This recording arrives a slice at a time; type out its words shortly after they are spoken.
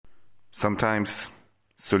Sometimes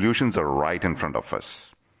solutions are right in front of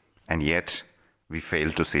us, and yet we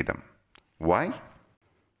fail to see them. Why?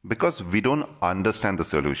 Because we don't understand the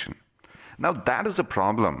solution. Now, that is a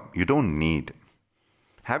problem you don't need.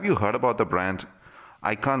 Have you heard about the brand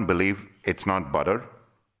I Can't Believe It's Not Butter?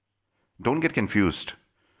 Don't get confused.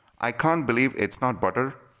 I Can't Believe It's Not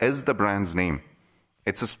Butter is the brand's name.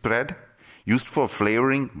 It's a spread used for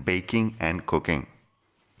flavoring, baking, and cooking.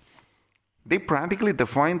 They practically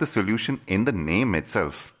define the solution in the name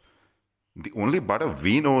itself. The only butter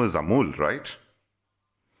we know is Amul, right?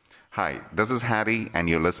 Hi, this is Harry, and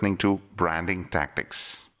you're listening to Branding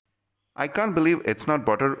Tactics. I Can't Believe It's Not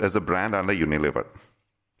Butter is a brand under Unilever.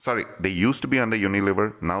 Sorry, they used to be under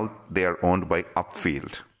Unilever, now they are owned by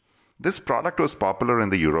Upfield. This product was popular in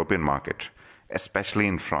the European market, especially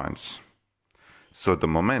in France. So the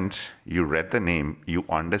moment you read the name, you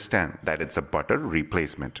understand that it's a butter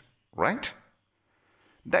replacement, right?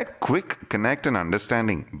 That quick connect and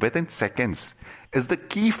understanding within seconds is the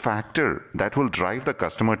key factor that will drive the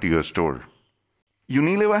customer to your store.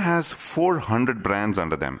 Unilever has 400 brands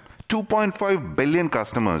under them, 2.5 billion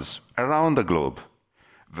customers around the globe.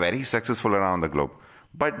 Very successful around the globe,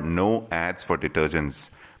 but no ads for detergents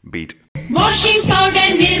beat washing powder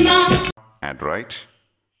Nirma ad, right?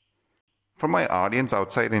 For my audience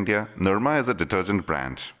outside India, Nirma is a detergent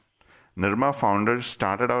brand. Nirma founder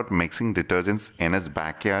started out mixing detergents in his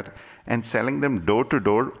backyard and selling them door to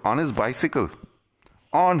door on his bicycle.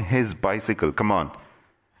 On his bicycle, come on.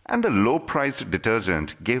 And the low-priced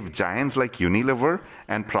detergent gave giants like Unilever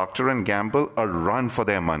and Procter & Gamble a run for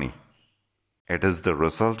their money. It is the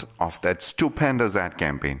result of that stupendous ad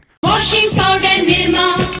campaign. Washing powder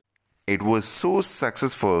Nirma. It was so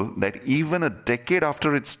successful that even a decade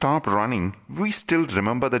after it stopped running, we still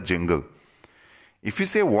remember the jingle. If you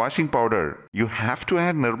say washing powder, you have to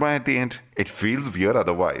add Nirma at the end. It feels weird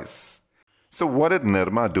otherwise. So what did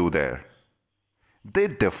Nirma do there? They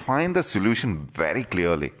defined the solution very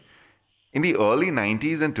clearly. In the early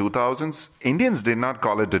 90s and 2000s, Indians did not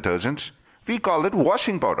call it detergent. We called it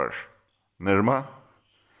washing powder. Nirma.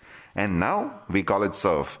 And now we call it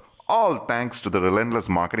Surf. All thanks to the relentless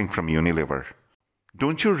marketing from Unilever.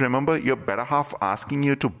 Don't you remember your better half asking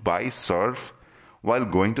you to buy Surf while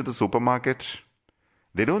going to the supermarket?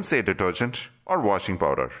 They don't say detergent or washing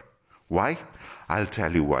powder. Why? I'll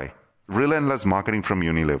tell you why. Relentless marketing from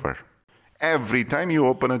Unilever. Every time you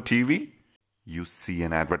open a TV, you see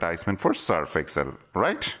an advertisement for Surf Excel,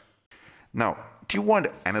 right? Now, do you want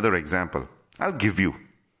another example? I'll give you.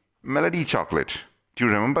 Melody chocolate. Do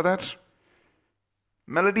you remember that?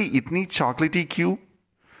 Melody itni chocolatey kyun?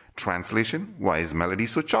 Translation, why is Melody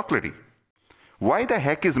so chocolatey? Why the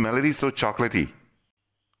heck is Melody so chocolatey?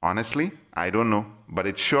 Honestly, I don't know, but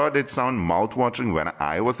it sure did sound mouth-watering when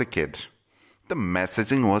I was a kid. The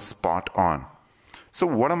messaging was spot on. So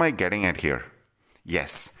what am I getting at here?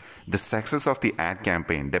 Yes, the success of the ad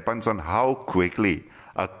campaign depends on how quickly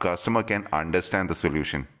a customer can understand the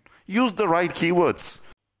solution. Use the right keywords.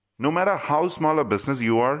 No matter how small a business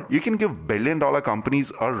you are, you can give billion-dollar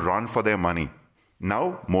companies a run for their money.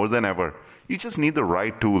 Now, more than ever, you just need the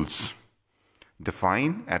right tools.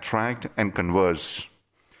 Define, attract, and converse.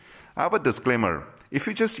 I have a disclaimer. If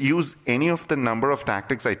you just use any of the number of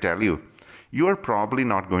tactics I tell you, you are probably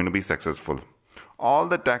not going to be successful. All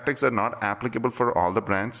the tactics are not applicable for all the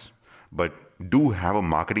brands, but do have a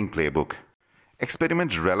marketing playbook.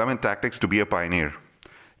 Experiment relevant tactics to be a pioneer.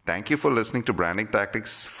 Thank you for listening to Branding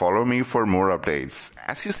Tactics. Follow me for more updates.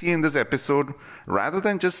 As you see in this episode, rather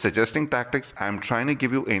than just suggesting tactics, I'm trying to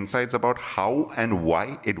give you insights about how and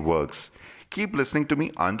why it works. Keep listening to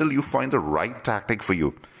me until you find the right tactic for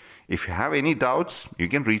you. If you have any doubts, you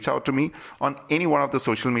can reach out to me on any one of the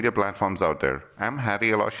social media platforms out there. I'm Harry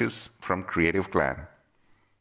Aloysius from Creative Clan.